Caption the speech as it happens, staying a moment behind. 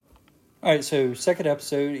All right, so second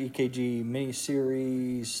episode, EKG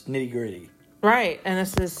miniseries, nitty gritty. Right, and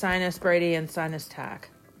this is sinus Brady and sinus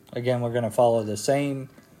tack. Again, we're going to follow the same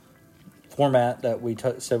format that we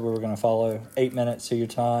said we were going to follow. 8 minutes of your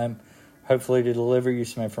time, hopefully to deliver you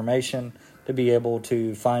some information, to be able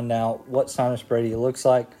to find out what sinus Brady looks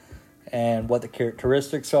like and what the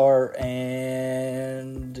characteristics are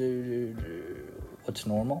and what's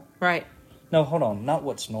normal. Right. No, hold on, not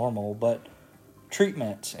what's normal, but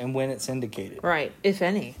treatment and when it's indicated. Right, if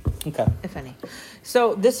any. Okay. If any.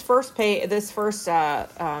 So this first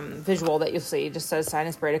visual that you'll see just says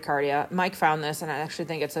sinus bradycardia. Mike found this, and I actually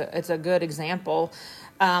think it's a good example.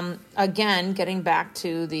 Again, getting back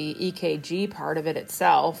to the EKG part of it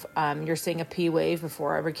itself, you're seeing a P wave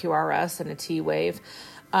before every QRS and a T wave.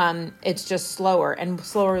 It's just slower, and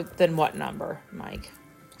slower than what number, Mike?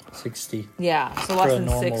 60. Yeah, so less than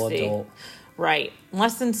 60. Adult. Right.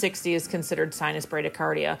 Less than 60 is considered sinus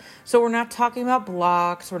bradycardia. So we're not talking about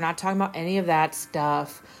blocks. We're not talking about any of that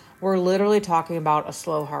stuff. We're literally talking about a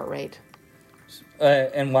slow heart rate.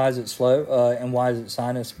 And why is it slow? And why is it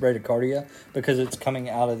sinus bradycardia? Because it's coming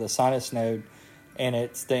out of the sinus node, and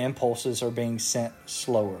the impulses are being sent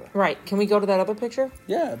slower. Right. Can we go to that other picture?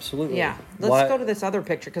 Yeah, absolutely. Yeah. Let's go to this other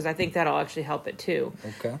picture because I think that'll actually help it too.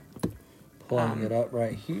 Okay. Pulling it up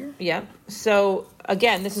right here. Yep. So,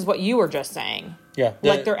 again, this is what you were just saying. Yeah.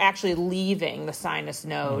 Like they're actually leaving the sinus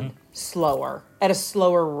node slower, at a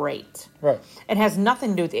slower rate. Right. It has nothing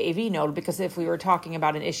to do with the AV node because if we were talking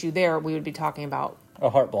about an issue there, we would be talking about a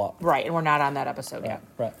heart block. Right, and we're not on that episode yet.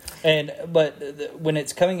 Right. But when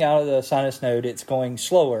it's coming out of the sinus node, it's going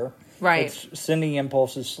slower. Right. It's sending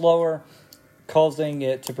impulses slower, causing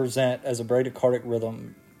it to present as a bradycardic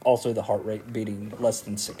rhythm. Also, the heart rate beating less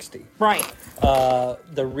than 60. Right.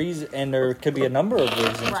 The reason, and there could be a number of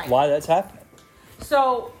reasons why that's happening.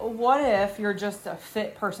 So, what if you're just a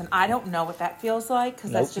fit person? I don't know what that feels like because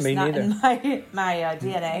that's just not neither. in my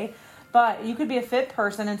DNA. But you could be a fit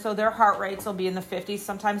person, and so their heart rates will be in the 50s,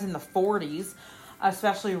 sometimes in the 40s,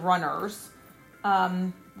 especially runners.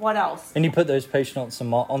 What else? And you put those patients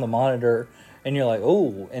on the monitor, and you're like,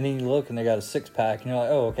 oh, and then you look, and they got a six-pack, and you're like,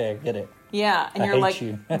 oh, okay, I get it. Yeah, and you're like,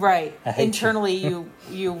 right. Internally,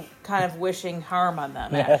 you kind of wishing harm on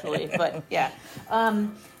them, actually. But yeah,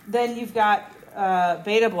 then you've got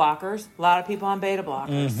beta blockers. A lot of people on beta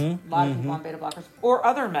blockers. A lot of people on beta blockers, or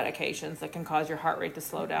other medications that can cause your heart rate to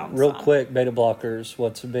slow down. Real quick, beta blockers.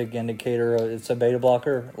 What's a big indicator? It's a beta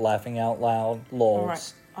blocker. Laughing out loud, lulls.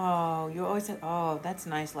 Right. Oh, you always said, oh, that's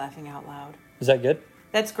nice. Laughing out loud. Is that good?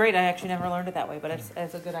 That's great. I actually never learned it that way, but it's a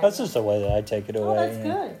good idea. That's just the way that I take it away. Oh, that's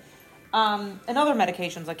good. And other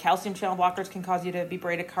medications like calcium channel blockers can cause you to be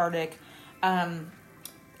bradycardic. And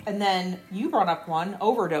then you brought up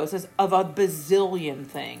overdoses of a bazillion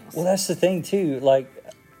things. Well, that's the thing too. Like,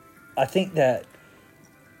 I think that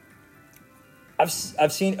I've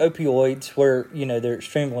seen opioids where, they're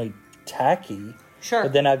extremely tacky. Sure.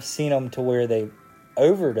 But then I've seen them to where they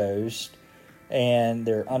overdosed and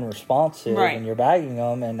they're unresponsive and you're bagging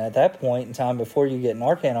them. And at that point in time, before you get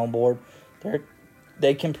Narcan on board,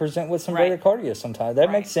 they can present with some bradycardia sometimes.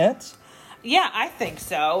 That makes sense? Yeah, I think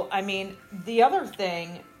so. I mean, the other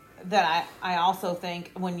thing that I also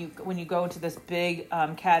think when you go into this big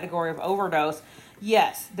category of overdose,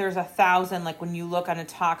 yes, there's 1,000, like when you look on a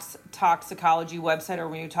toxicology website or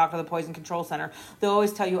when you talk to the Poison Control Center, they'll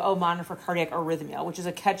always tell you, monitor for cardiac arrhythmia, which is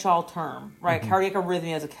a catch-all term, right? Cardiac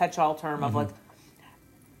arrhythmia is a catch-all term of like,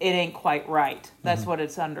 it ain't quite right. That's what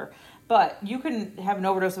it's under. But you can have an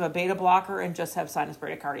overdose of a beta blocker and just have sinus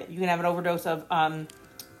bradycardia. You can have an overdose of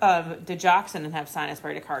digoxin and have sinus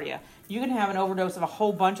bradycardia. You can have an overdose of a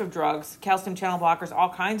whole bunch of drugs, calcium channel blockers, all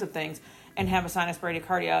kinds of things, and have a sinus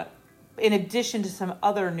bradycardia, in addition to some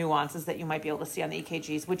other nuances that you might be able to see on the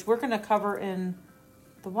EKGs, which we're going to cover in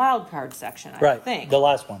the wild card section, I think. The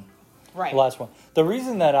last one. Right. The last one. The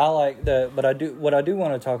reason that I like what I do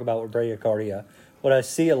want to talk about with bradycardia, what I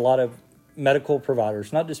see a lot of medical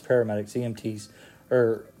providers, not just paramedics, EMTs,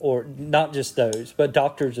 or not just those, but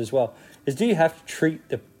doctors as well, is do you have to treat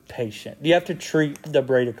the patient? Do you have to treat the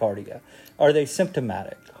bradycardia? Are they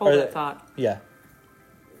symptomatic? Hold that thought. Yeah.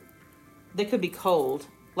 They could be cold,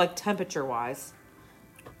 like temperature-wise.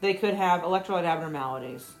 They could have electrolyte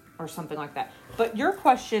abnormalities or something like that. But your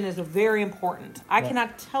question is very important. I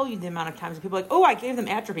cannot tell you the amount of times people are like, I gave them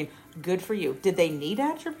atropine. Good for you. Did they need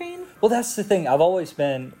atropine? Well, that's the thing. I've always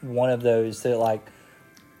been one of those that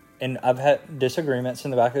and I've had disagreements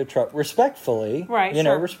in the back of the truck, respectfully. Right,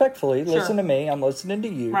 respectfully. Sure. Listen to me. I'm listening to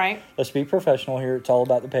you. Right. Let's be professional here. It's all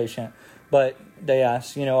about the patient. But they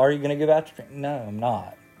ask, are you going to give atropine? No, I'm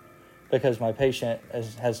not. because my patient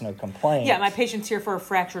has no complaint. Yeah, my patient's here for a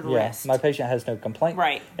fractured wrist. My patient has no complaint.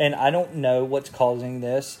 Right. And I don't know what's causing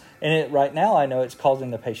this. And right now I know it's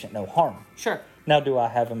causing the patient no harm. Sure. Now, do I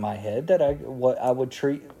have in my head that what I would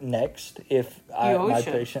treat next if my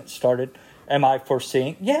patient started? Am I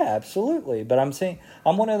foreseeing? Yeah, absolutely. But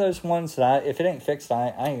I'm one of those ones that if it ain't fixed,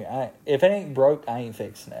 if it ain't broke, I ain't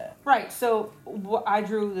fixing it. Right. So I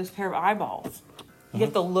drew this pair of eyeballs. You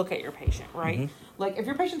have to look at your patient, right? Mm-hmm. Like if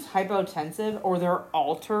your patient's hypotensive or they're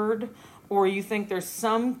altered, or you think there's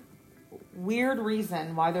some weird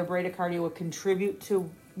reason why their bradycardia would contribute to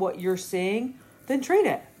what you're seeing, then treat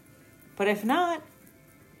it. But if not,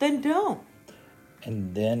 then don't.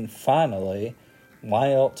 And then finally,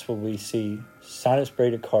 why else would we see sinus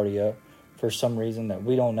bradycardia for some reason that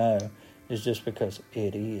we don't know? Is just because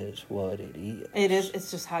it is what it is. It is.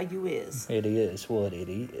 It's just how you is. It is what it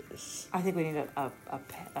is. I think we need a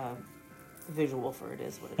visual for it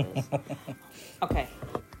is what it is. Okay.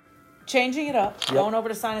 Changing it up, going over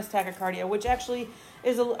to sinus tachycardia, which actually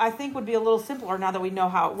is, I think, would be a little simpler now that we know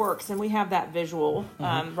how it works. And we have that visual,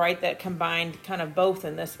 right, that combined kind of both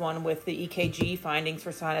in this one with the EKG findings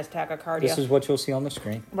for sinus tachycardia. This is what you'll see on the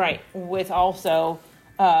screen. Right, with also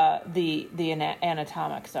the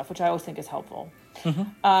anatomic stuff, which I always think is helpful.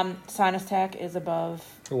 Mm-hmm. Sinus tach is above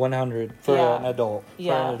 100 for an adult.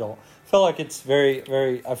 For an adult. I feel like it's very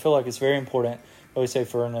important that we say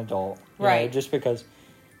for an adult. Right. Just because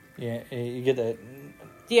you get that.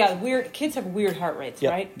 Yeah, weird. Kids have weird heart rates,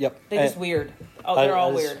 right? Yep. They're just weird. Oh, they're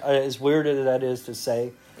all weird. As weird as that is to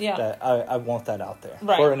say, that I want that out there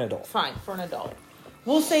for an adult. Fine, for an adult.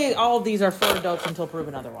 We'll say all of these are for adults until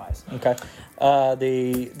proven otherwise. Okay.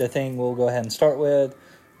 The thing we'll go ahead and start with,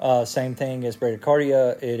 same thing as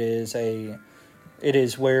bradycardia. It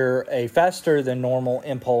is where a faster than normal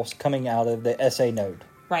impulse coming out of the SA node.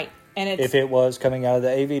 Right. And if it was coming out of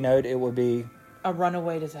the AV node, it would be a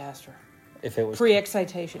runaway disaster. If it was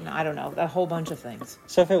pre-excitation, I don't know, a whole bunch of things.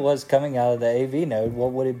 So if it was coming out of the AV node,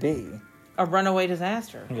 what would it be? A runaway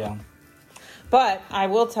disaster. Yeah. But I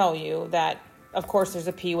will tell you that, of course, there's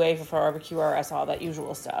a P wave for QRS, all that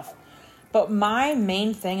usual stuff. But my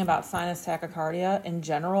main thing about sinus tachycardia in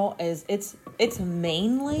general is it's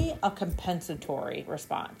mainly a compensatory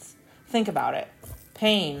response. Think about it.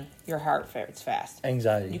 Pain, your heart rate's fast.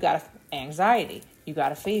 Anxiety. You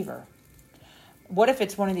got a fever. What if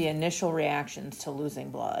it's one of the initial reactions to losing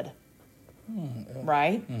blood?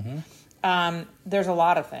 Right? Mm-hmm. There's a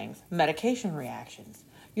lot of things. Medication reactions.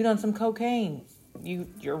 You done some cocaine.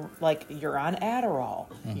 You're on Adderall.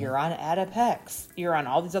 Mm-hmm. You're on Adipex. You're on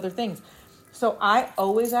all these other things. So I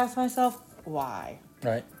always ask myself, why?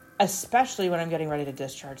 Right. Especially when I'm getting ready to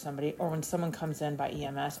discharge somebody, or when someone comes in by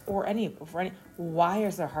EMS, or why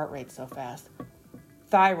is their heart rate so fast?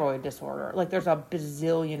 Thyroid disorder. Like, there's a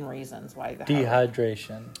bazillion reasons why.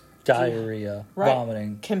 Dehydration, diarrhea,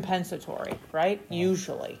 vomiting. Compensatory, right? Yeah.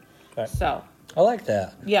 Usually. Right. So. I like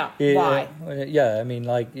that. Yeah. Why? Yeah. I mean,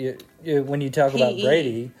 like, when you talk about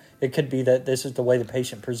Brady, it could be that this is the way the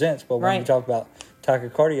patient presents. But when you talk about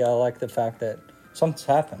tachycardia, I like the fact that something's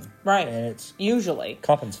happened. Right. And it's usually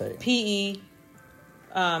compensating. PE.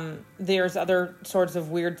 There's other sorts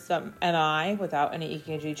of weird MI without any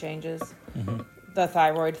EKG changes. Mm-hmm. The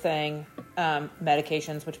thyroid thing,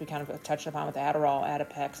 medications, which we kind of touched upon with Adderall,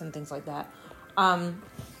 Adipex, and things like that.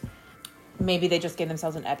 Maybe they just gave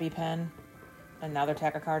themselves an EpiPen, and now they're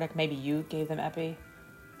tachycardic. Maybe you gave them Epi,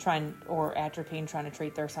 or atropine, trying to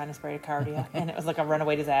treat their sinus bradycardia, and it was like a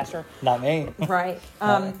runaway disaster. Not me. Right.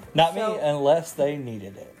 Not me, unless they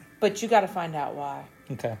needed it. But you got to find out why.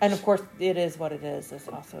 Okay. And of course, it is what it is. It's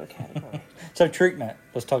also a category. So treatment.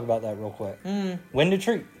 Let's talk about that real quick. When to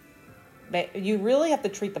treat? You really have to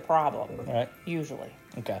treat the problem, right? Usually.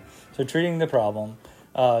 Okay. So treating the problem,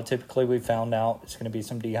 typically we found out it's going to be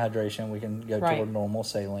some dehydration. We can go toward normal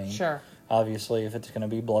saline. Sure. Obviously, if it's going to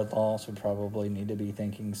be blood loss, we probably need to be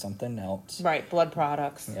thinking something else. Right. Blood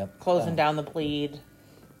products. Yep. Closing down the bleed.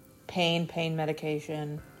 Pain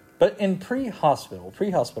medication. But in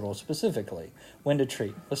pre-hospital specifically, when to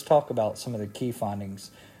treat. Let's talk about some of the key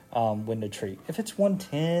findings when to treat. If it's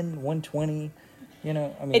 110, 120...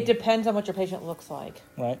 it depends on what your patient looks like.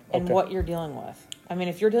 Right. And what you're dealing with. I mean,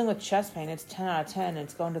 if you're dealing with chest pain, it's 10 out of 10 and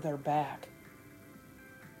it's going to their back.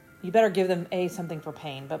 You better give them A, something for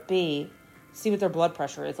pain, but B, see what their blood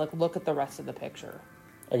pressure is. Like, look at the rest of the picture.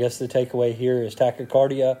 I guess the takeaway here is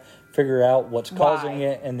tachycardia, figure out what's causing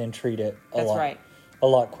it, and then treat it a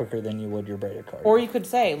lot quicker than you would your bradycardia. Or you could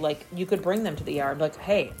say, like, you could bring them to the ER, like,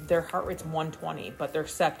 hey, their heart rate's 120, but they're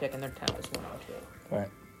septic and their temp is 102. Right.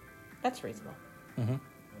 That's reasonable. Mm-hmm.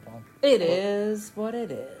 It is what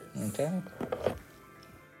it is. Okay.